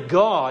hand of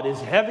God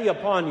is heavy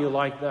upon you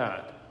like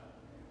that,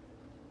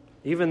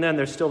 even then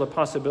there's still the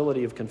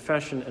possibility of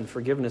confession and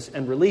forgiveness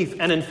and relief.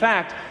 And in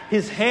fact,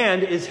 His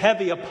hand is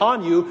heavy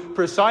upon you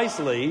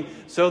precisely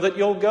so that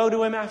you'll go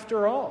to Him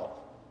after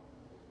all.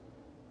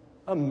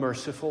 A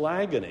merciful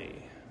agony.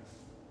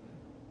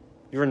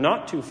 You're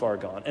not too far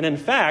gone. And in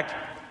fact,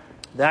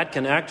 that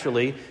can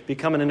actually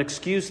become an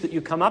excuse that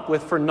you come up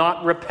with for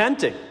not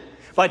repenting,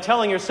 by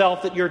telling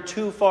yourself that you're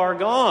too far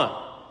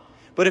gone.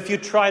 But if you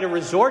try to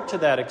resort to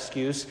that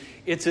excuse,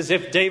 it's as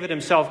if David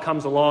himself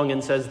comes along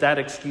and says, that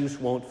excuse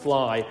won't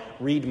fly.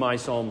 Read my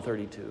Psalm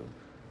 32.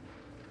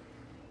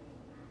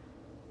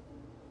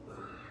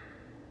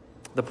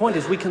 The point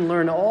is, we can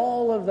learn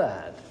all of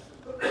that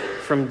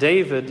from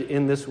David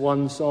in this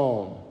one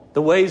psalm.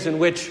 The ways in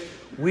which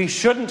we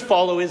shouldn't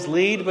follow his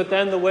lead, but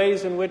then the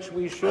ways in which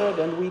we should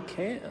and we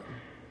can.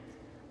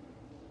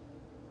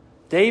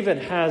 David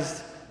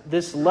has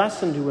this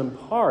lesson to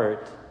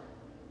impart,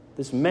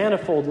 this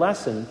manifold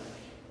lesson,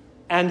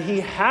 and he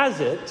has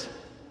it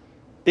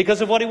because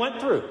of what he went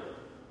through.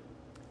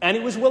 And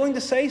he was willing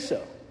to say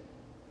so,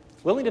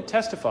 willing to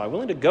testify,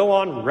 willing to go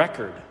on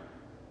record.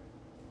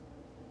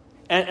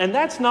 And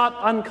that's not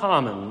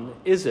uncommon,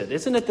 is it?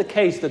 Isn't it the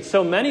case that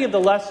so many of the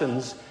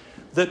lessons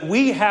that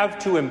we have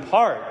to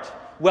impart,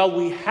 well,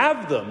 we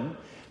have them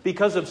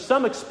because of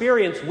some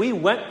experience we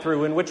went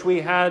through in which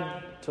we had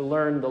to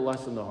learn the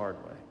lesson the hard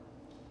way.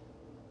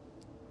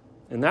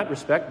 In that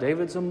respect,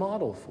 David's a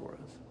model for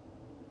us.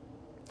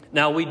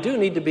 Now, we do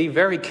need to be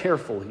very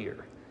careful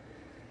here.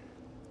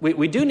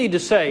 we do need to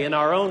say in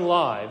our own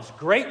lives,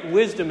 great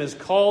wisdom is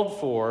called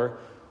for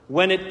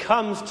when it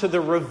comes to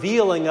the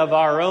revealing of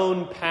our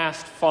own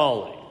past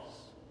follies.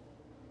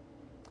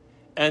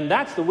 And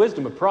that's the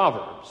wisdom of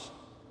Proverbs.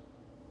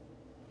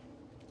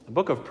 The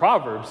book of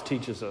Proverbs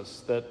teaches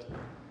us that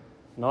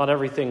not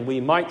everything we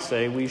might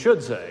say, we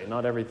should say.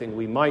 Not everything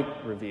we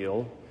might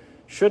reveal,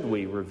 should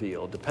we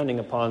reveal, depending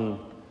upon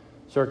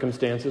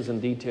circumstances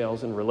and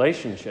details and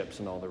relationships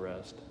and all the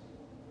rest.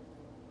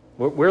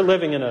 We're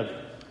living in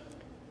a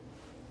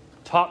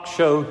talk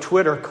show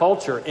Twitter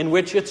culture in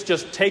which it's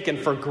just taken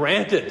for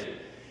granted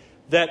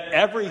that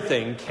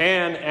everything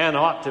can and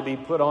ought to be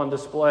put on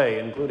display,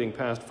 including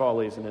past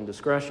follies and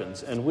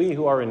indiscretions. And we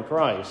who are in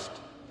Christ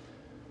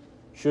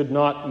should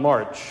not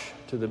march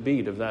to the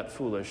beat of that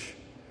foolish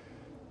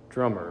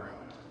drummer.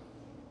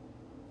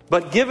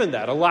 But given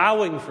that,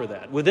 allowing for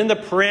that, within the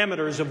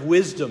parameters of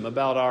wisdom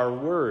about our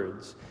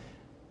words,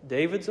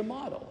 David's a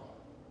model.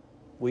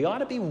 We ought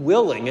to be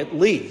willing, at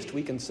least,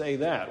 we can say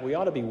that, we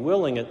ought to be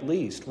willing at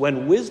least,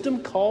 when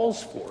wisdom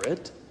calls for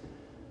it,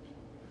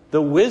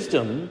 the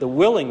wisdom, the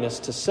willingness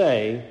to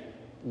say,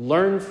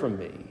 learn from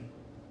me,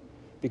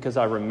 because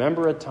I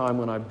remember a time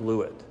when I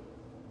blew it.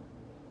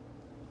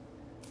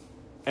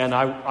 And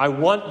I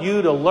want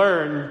you to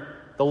learn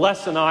the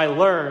lesson I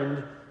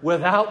learned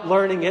without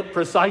learning it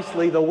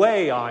precisely the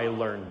way I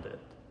learned it.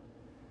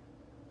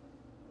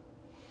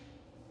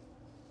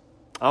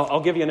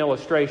 I'll give you an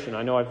illustration.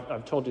 I know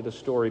I've told you the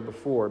story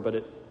before, but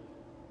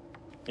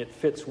it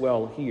fits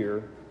well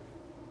here.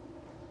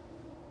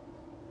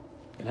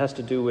 It has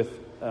to do with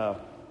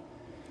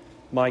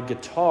my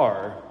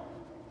guitar.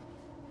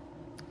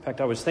 In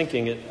fact, I was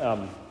thinking,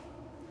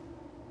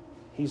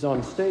 he's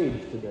on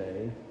stage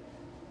today.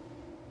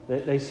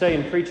 They say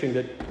in preaching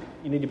that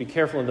you need to be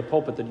careful in the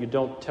pulpit that you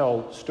don't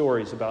tell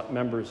stories about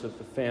members of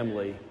the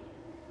family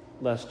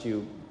lest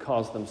you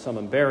cause them some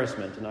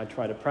embarrassment, and I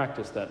try to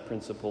practice that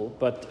principle.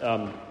 But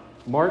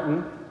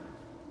Martin,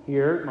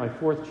 here, my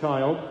fourth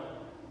child,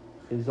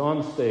 is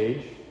on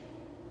stage,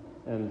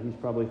 and he's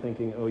probably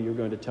thinking, oh, you're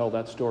going to tell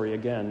that story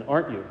again,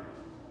 aren't you?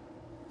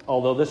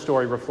 Although this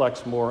story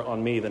reflects more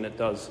on me than it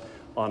does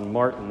on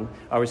Martin.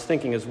 I was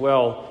thinking as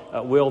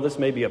well, Will, this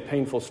may be a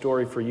painful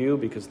story for you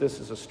because this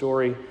is a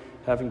story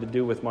having to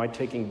do with my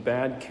taking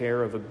bad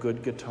care of a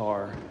good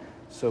guitar.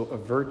 So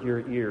avert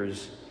your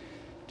ears,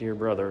 dear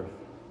brother.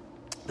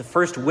 The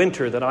first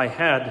winter that I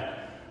had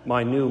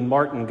my new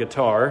Martin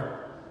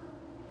guitar,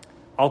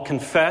 I'll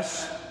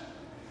confess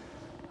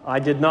I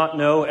did not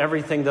know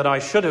everything that I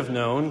should have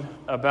known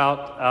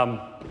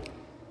about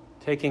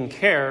taking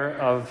care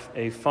of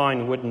a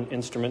fine wooden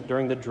instrument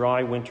during the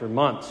dry winter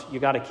months. You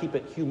got to keep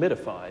it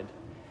humidified.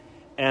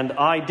 And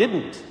I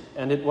didn't.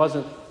 And it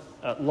wasn't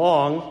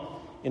long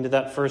into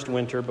that first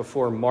winter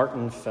before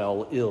Martin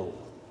fell ill.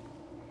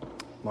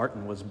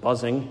 Martin was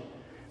buzzing.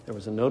 There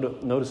was a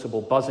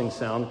noticeable buzzing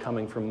sound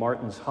coming from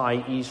Martin's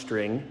high E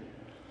string.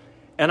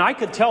 And I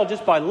could tell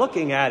just by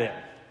looking at him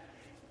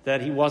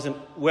that he wasn't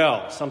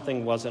well.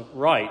 Something wasn't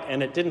right.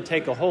 And it didn't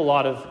take a whole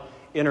lot of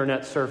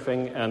internet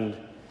surfing and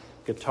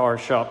guitar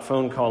shop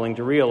phone calling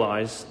to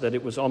realize that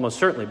it was almost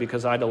certainly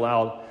because I'd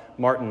allowed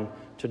Martin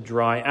to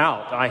dry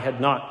out. I had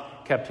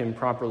not kept him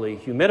properly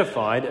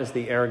humidified as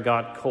the air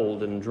got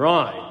cold and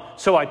dry.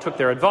 So I took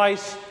their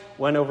advice,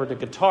 went over to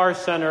Guitar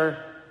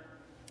Center.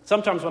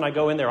 Sometimes when I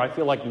go in there, I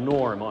feel like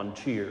Norm on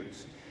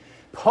Cheers.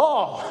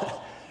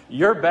 Paul,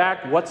 you're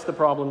back. What's the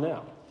problem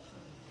now?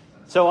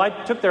 So I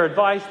took their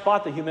advice,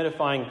 bought the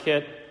humidifying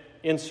kit,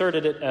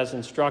 inserted it as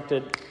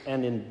instructed,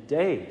 and in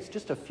days,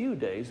 just a few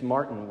days,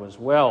 Martin was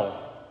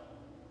well.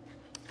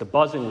 The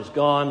buzzing was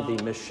gone,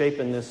 the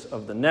misshapenness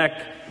of the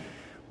neck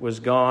was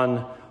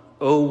gone.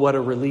 Oh, what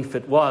a relief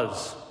it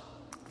was.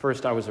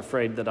 First, I was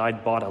afraid that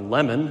I'd bought a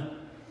lemon,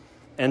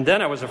 and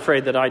then I was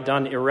afraid that I'd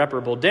done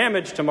irreparable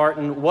damage to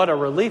Martin. What a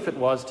relief it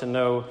was to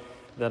know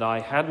that I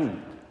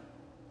hadn't.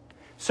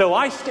 So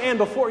I stand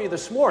before you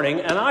this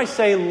morning, and I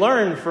say,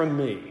 learn from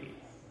me.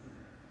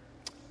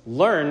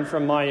 Learn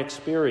from my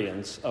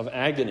experience of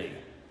agony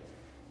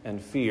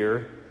and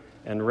fear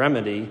and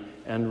remedy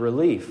and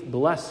relief.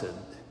 Blessed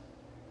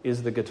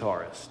is the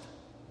guitarist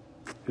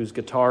whose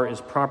guitar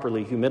is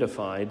properly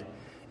humidified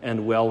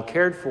and well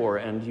cared for,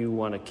 and you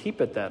want to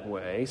keep it that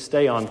way.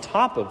 Stay on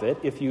top of it.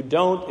 If you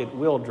don't, it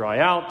will dry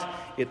out,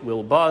 it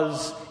will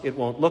buzz, it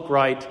won't look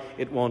right,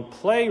 it won't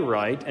play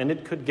right, and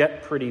it could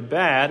get pretty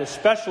bad,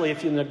 especially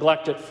if you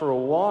neglect it for a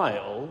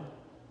while.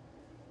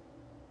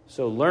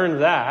 So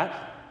learn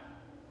that.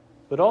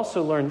 But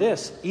also learn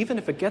this, even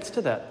if it gets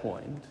to that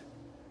point,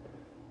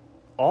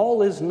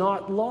 all is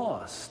not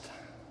lost.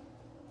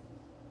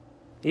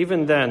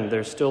 Even then,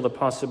 there's still the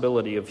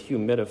possibility of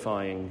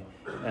humidifying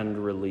and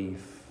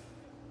relief.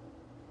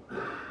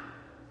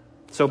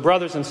 So,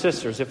 brothers and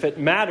sisters, if it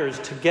matters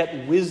to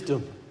get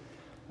wisdom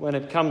when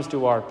it comes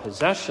to our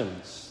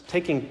possessions,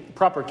 taking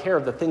proper care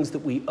of the things that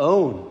we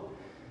own,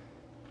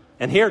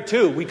 and here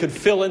too, we could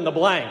fill in the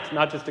blank,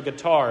 not just a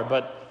guitar,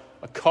 but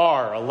a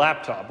car, a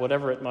laptop,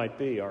 whatever it might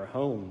be, our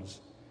homes.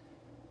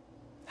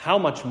 How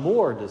much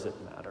more does it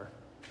matter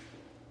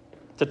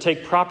to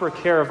take proper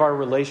care of our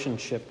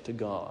relationship to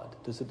God?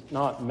 Does it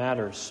not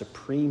matter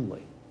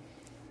supremely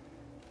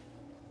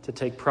to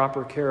take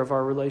proper care of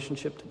our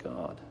relationship to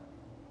God?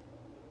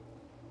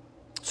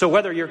 So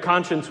whether your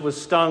conscience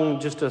was stung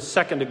just a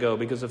second ago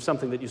because of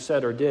something that you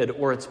said or did,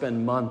 or it's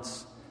been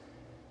months,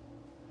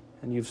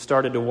 and you've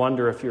started to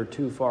wonder if you're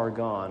too far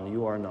gone,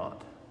 you are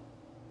not.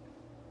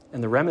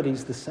 And the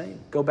remedy's the same.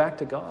 Go back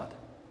to God.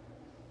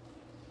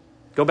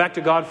 Go back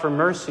to God for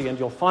mercy and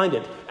you'll find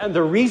it. And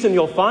the reason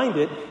you'll find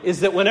it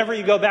is that whenever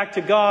you go back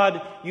to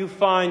God, you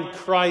find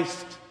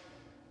Christ,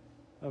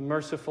 a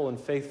merciful and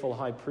faithful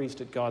high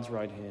priest at God's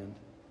right hand.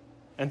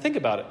 And think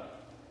about it.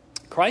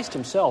 Christ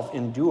himself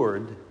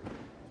endured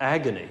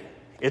agony.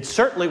 It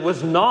certainly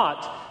was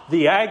not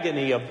the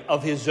agony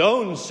of his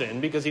own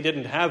sin because he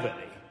didn't have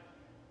any.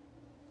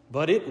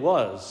 But it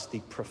was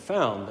the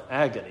profound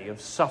agony of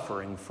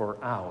suffering for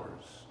our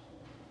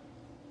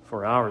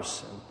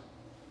sin.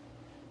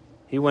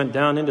 He went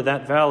down into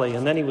that valley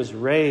and then he was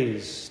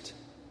raised.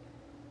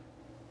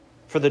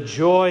 For the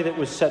joy that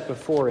was set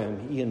before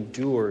him, he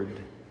endured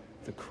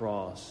the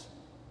cross.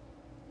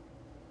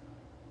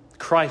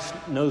 Christ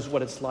knows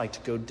what it's like to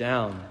go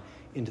down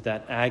into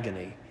that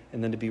agony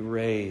and then to be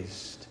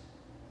raised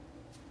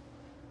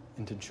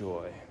into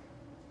joy.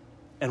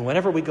 And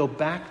whenever we go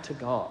back to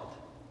God,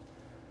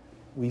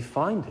 we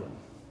find him,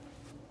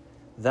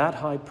 that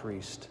high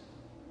priest.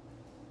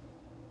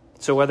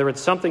 So whether it's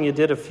something you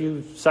did a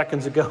few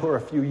seconds ago or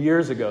a few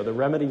years ago, the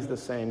remedy's the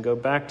same. Go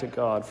back to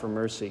God for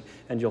mercy,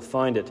 and you'll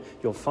find it.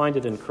 You'll find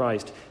it in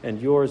Christ, and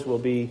yours will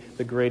be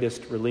the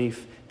greatest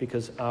relief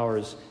because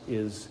ours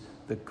is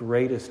the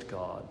greatest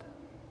God.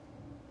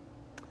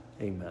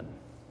 Amen.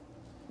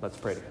 Let's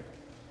pray together.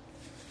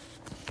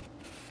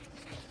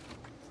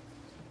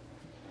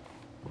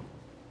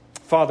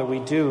 Father, we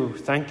do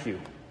thank you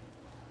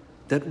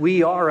that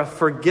we are a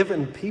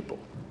forgiven people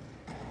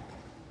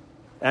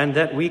and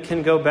that we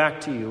can go back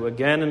to you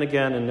again and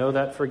again and know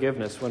that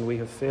forgiveness when we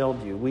have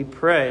failed you. We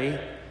pray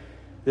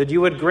that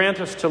you would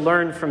grant us to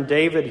learn from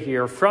David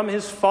here, from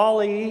his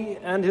folly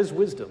and his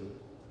wisdom.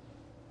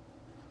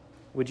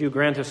 Would you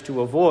grant us to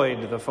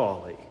avoid the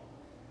folly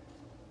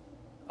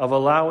of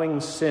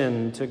allowing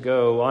sin to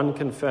go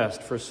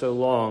unconfessed for so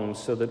long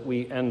so that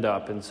we end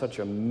up in such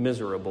a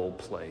miserable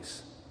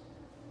place?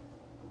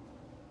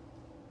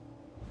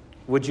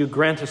 Would you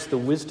grant us the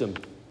wisdom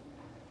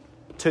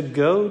to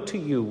go to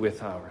you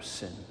with our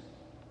sin,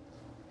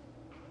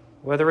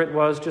 whether it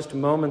was just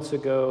moments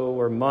ago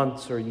or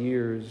months or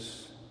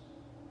years?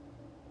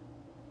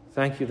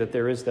 Thank you that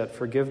there is that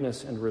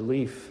forgiveness and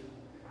relief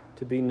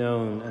to be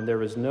known, and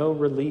there is no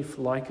relief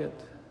like it.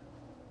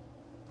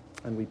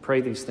 And we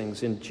pray these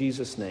things in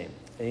Jesus' name.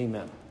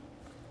 Amen.